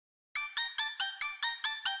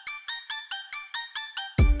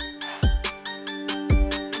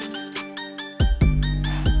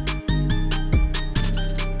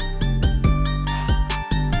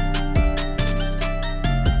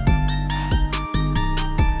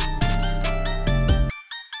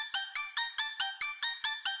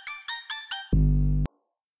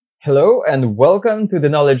Hello and welcome to the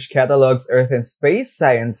Knowledge Catalog's Earth and Space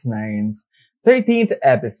Science 9's 13th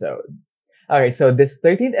episode. Okay, so this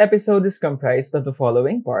 13th episode is comprised of the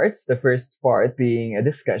following parts. The first part being a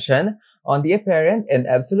discussion on the apparent and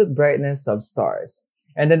absolute brightness of stars.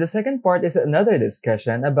 And then the second part is another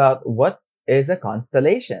discussion about what is a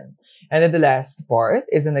constellation. And then the last part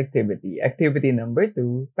is an activity. Activity number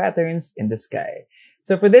 2, patterns in the sky.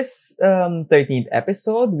 So for this 13th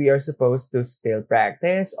episode, we are supposed to still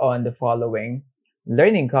practice on the following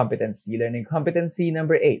learning competency. Learning competency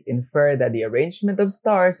number 8, infer that the arrangement of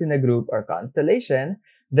stars in a group or constellation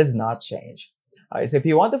does not change. So if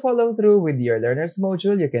you want to follow through with your learner's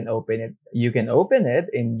module, you can open it. You can open it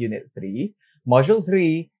in Unit 3, Module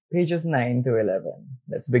 3, pages 9 to 11.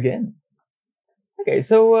 Let's begin. Okay,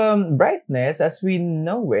 so brightness, as we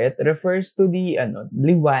know it, refers to the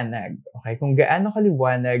liwanag. Okay, kung gaano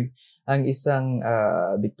kaliwanag ang isang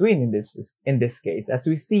between in this case, as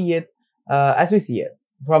we see it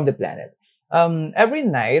from the planet. Every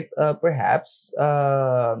night, perhaps,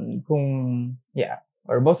 or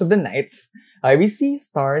most of the nights, we see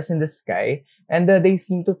stars in the sky, and they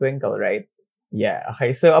seem to twinkle, right? Yeah.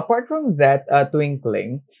 Okay. So apart from that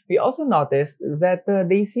twinkling, we also noticed that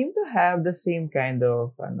they seem to have the same kind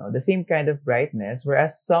of brightness,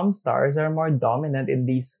 whereas some stars are more dominant in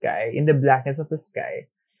the blackness of the sky,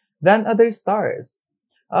 than other stars.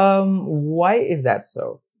 Why is that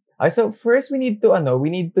so? So first we need to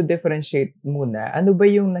differentiate muna ano ba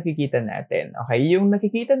yung nakikita natin. Okay, yung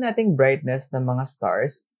nakikita nating brightness ng mga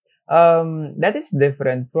stars, that is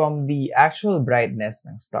different from the actual brightness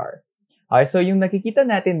ng star. Okay, so yung nakikita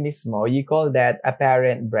natin mismo, you call that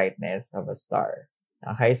apparent brightness of a star.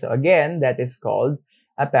 Okay, so again, that is called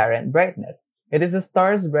apparent brightness. It is a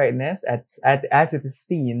star's brightness as it is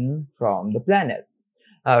seen from the planet.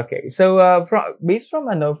 Okay, so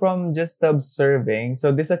from just observing,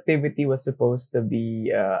 so this activity was supposed to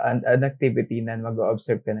be an activity na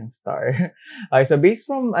mag-observe ka ng star. Okay, so based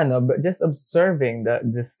from just observing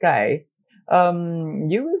the sky,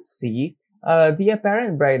 you will see the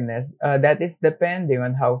apparent brightness that is depending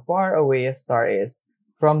on how far away a star is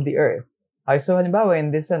from the Earth. So halimbawa in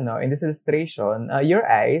this illustration, your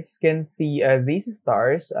eyes can see these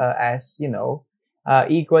stars as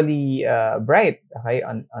equally bright, okay,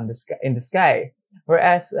 on the sky, in the sky.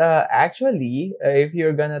 Whereas actually, if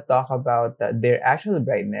you're gonna talk about their actual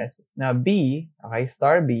brightness, now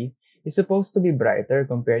star B is supposed to be brighter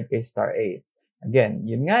compared to star A. Again,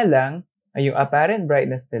 yun nga lang, yung apparent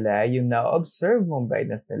brightness nila, yung na-observe mong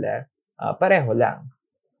brightness nila, pareho lang.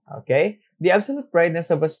 Okay? The absolute brightness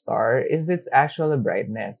of a star is its actual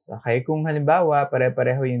brightness. Okay? Kung halimbawa,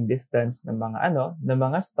 pare-pareho yung distance ng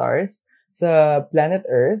mga stars sa planet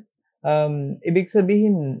Earth, ibig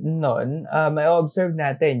sabihin nun, may observe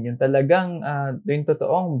natin yung talagang, yung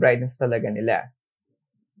totoong brightness talaga nila.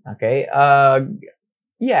 Okay?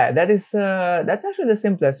 That's actually the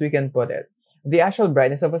simplest we can put it. The actual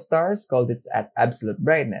brightness of a star is called its absolute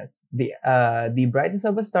brightness. The brightness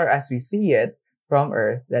of a star as we see it from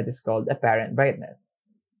Earth, that is called apparent brightness.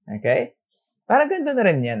 Okay? Parang ganda na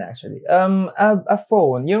rin yan actually. A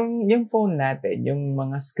phone, yung phone natin, yung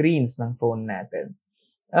mga screens ng phone natin.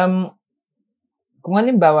 Kung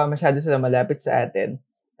halimbawa masyado sila malapit sa atin,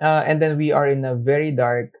 and then we are in a very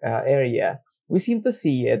dark area, we seem to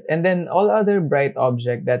see it, and then all other bright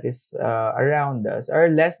object that is around us are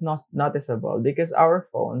less noticeable because our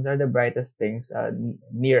phones are the brightest things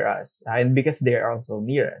near us, and because they are also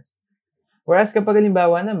near us. Whereas kapag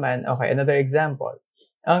halimbawa naman, okay, another example,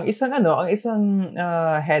 ang isang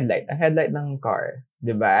headlight ng car,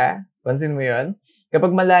 'di ba? Pansin mo 'yon?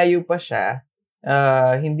 Kapag malayo pa siya,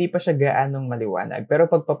 hindi pa siya gaanong maliwanag, pero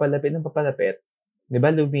pag papalapit, 'di ba,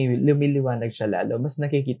 lumiliwanag siya lalo, mas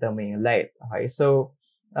nakikita mo yung light. Okay, so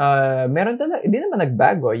meron talaga, hindi naman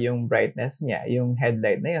nagbago yung brightness niya, yung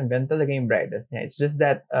headlight na yun, ganun talaga yung brightness niya. It's just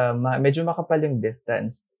that medyo makapal yung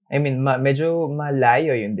distance. I mean, medyo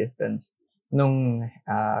malayo yung distance nung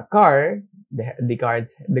car,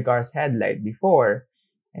 the car's headlight before,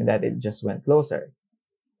 and that it just went closer.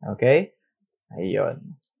 Okay?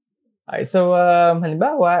 Ayun. Okay, so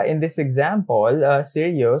halimbawa, in this example,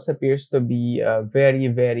 Sirius appears to be a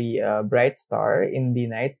very, very bright star in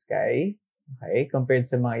the night sky, okay,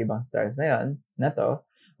 compared sa mga ibang stars na to,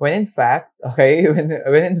 when in fact,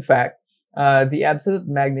 the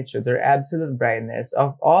absolute magnitudes or absolute brightness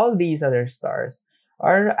of all these other stars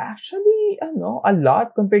are actually, a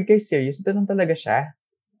lot compared kay Sirius. Ito lang talaga siya,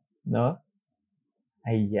 no?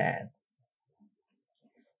 Ayan.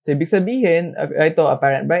 So, ibig sabihin, ito,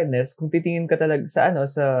 apparent brightness, kung titingin ka talaga sa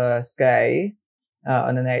sky,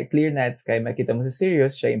 on a clear night sky, makita mo si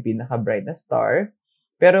Sirius, siya yung pinaka-bright na star.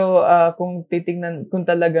 Pero kung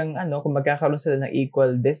talagang kung magkakaroon sila ng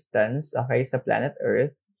equal distance, okay, sa planet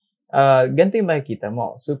Earth, ganito yung makikita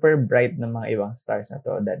mo. Super bright ng mga ibang stars na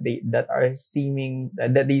to that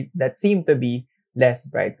seem to be less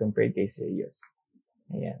bright compared kay Sirius.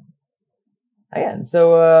 Ayan.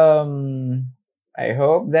 So, I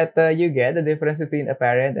hope that you get the difference between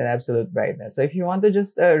apparent and absolute brightness. So if you want to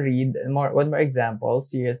just read one more example,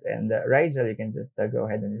 Sirius and Rigel, you can just go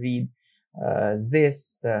ahead and read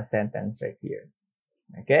this sentence right here.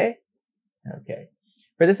 Okay? Okay.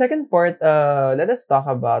 For the second part, let us talk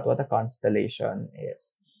about what a constellation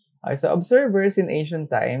is. Okay, so observers in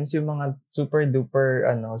ancient times, yung mga super duper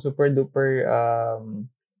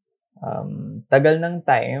tagal ng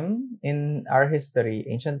time in our history,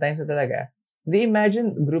 ancient times na talaga, they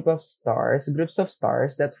imagined groups of stars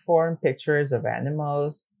that form pictures of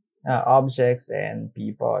animals, objects, and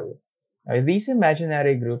people. These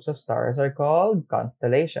imaginary groups of stars are called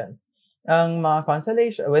constellations. Ang mga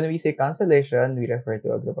constellation, when we say constellation, we refer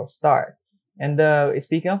to a group of stars. And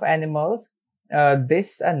speaking of animals,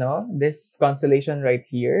 this constellation right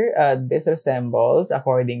here, this resembles,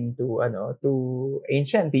 according to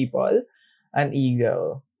ancient people, an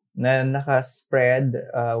eagle na nakaspread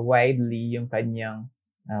widely yung kanyang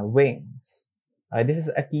wings. This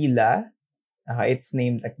is Aquila. It's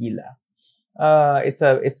named Aquila. It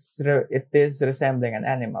is resembling an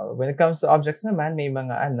animal. When it comes to objects naman, may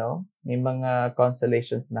mga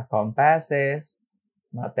constellations na compasses,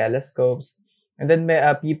 mga telescopes, and then may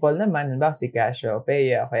people naman, halimbawa si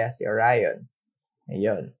Cassiopeia o kaya si Orion.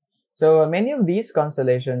 Ayun. So many of these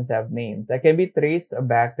constellations have names that can be traced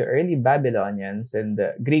back to early Babylonians and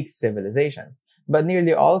Greek civilizations. But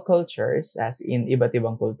nearly all cultures, as in iba't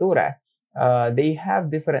ibang kultura, they have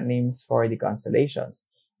different names for the constellations.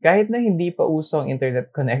 Kahit na hindi pa uso ang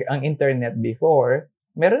internet before,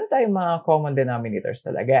 meron na tayong mga common denominators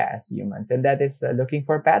talaga as humans, and that is looking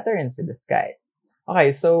for patterns in the sky. Okay,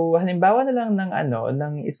 so halimbawa na lang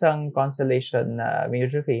ng isang constellation na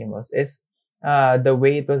major famous is the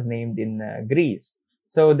way it was named in Greece.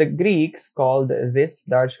 So the Greeks called this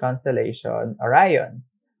large constellation Orion,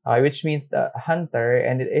 which means the hunter,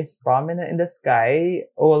 and it is prominent in the sky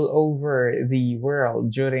all over the world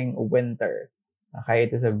during winter. Okay,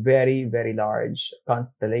 it is a very, very large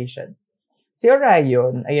constellation. Si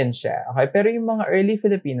Orion, ayan siya. Okay, pero yung mga early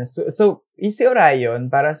Filipinos, so yung si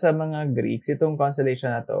Orion, para sa mga Greeks, itong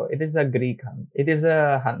constellation na to, it is a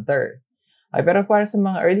hunter. Okay, pero para sa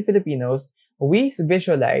mga early Filipinos, we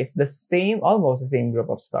visualize almost the same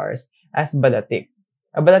group of stars as balatik.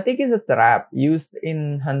 A balatik is a trap used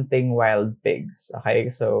in hunting wild pigs.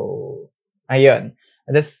 Okay, so, ayun.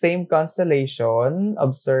 The same constellation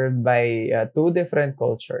observed by two different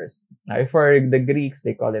cultures. Now, for the Greeks,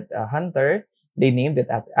 they call it a hunter. They named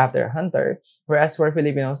it after a hunter. Whereas for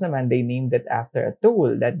Filipinos naman, they named it after a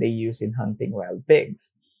tool that they use in hunting wild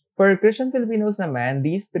pigs. For Christian Filipinos naman,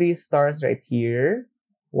 these three stars right here,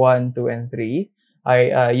 1, 2, and 3,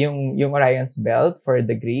 ay yung Orion's belt for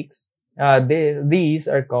the Greeks.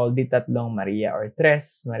 These are called the Tatlong Maria or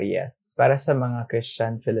Tres Marias para sa mga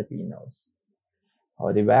Christian Filipinos. O,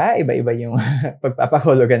 di ba? Iba-iba yung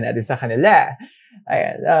pagpapahulugan natin sa kanila.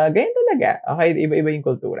 Ayan, ganyan talaga. Okay, iba-iba yung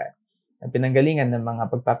kultura. Pinanggalingan ng mga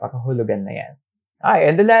pagpapakahulugan na yan. Okay,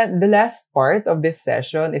 and the last part of this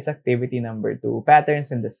session is activity number 2, patterns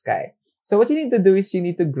in the sky. So what you need to do is you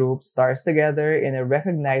need to group stars together in a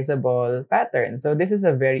recognizable pattern. So this is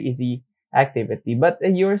a very easy activity. But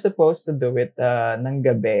you're supposed to do it ng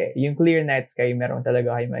gabi. Yung clear night sky, meron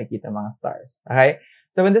talaga kayo makikita mga stars. Okay?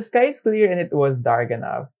 So when the sky is clear and it was dark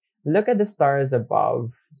enough, look at the stars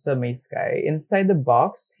above sa may sky. Inside the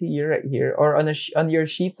box right here, or on your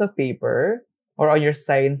sheets of paper, or on your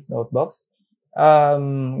science notebooks,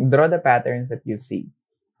 draw the patterns that you see.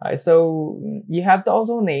 So you have to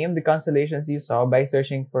also name the constellations you saw by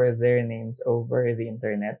searching for their names over the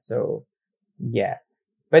internet. So yeah.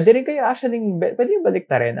 Pwede rin kayo pwede yung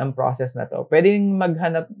baliktarin ang process na to. Pwede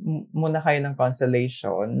maghanap muna kayo ng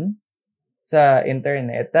constellation sa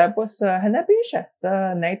internet, tapos hanapin siya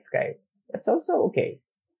sa night sky. That's also okay.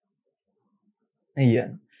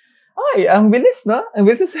 Ayan. Okay, ang bilis, no? Ang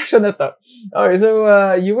bilis sa session na to. Okay, so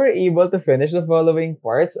you were able to finish the following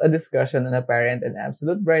parts: a discussion on apparent and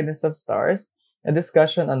absolute brightness of stars, a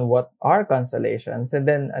discussion on what are constellations, and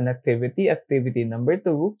then an activity number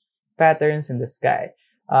 2, patterns in the sky.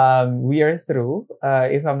 We are through,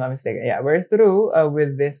 if I'm not mistaken, we're through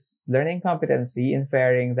with this learning competency,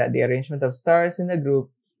 inferring that the arrangement of stars in a group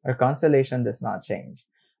or constellation does not change.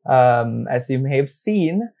 As you may have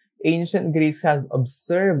seen, ancient Greeks have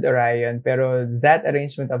observed Orion, pero that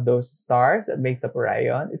arrangement of those stars that makes up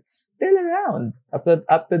Orion, it's still around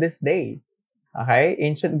up to this day. Okay?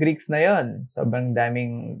 Ancient Greeks na yon. Sobrang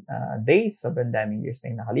daming days, sobrang daming years na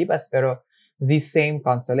yung nakalipas, pero the same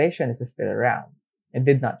constellation is still around. It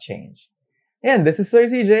did not change. And this is Sir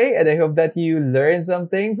CJ, and I hope that you learned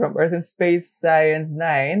something from Earth and Space Science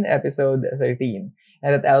 9, episode 13,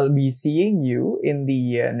 and that I'll be seeing you in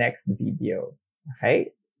the next video.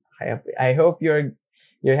 Okay? I hope you're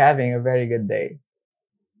having a very good day.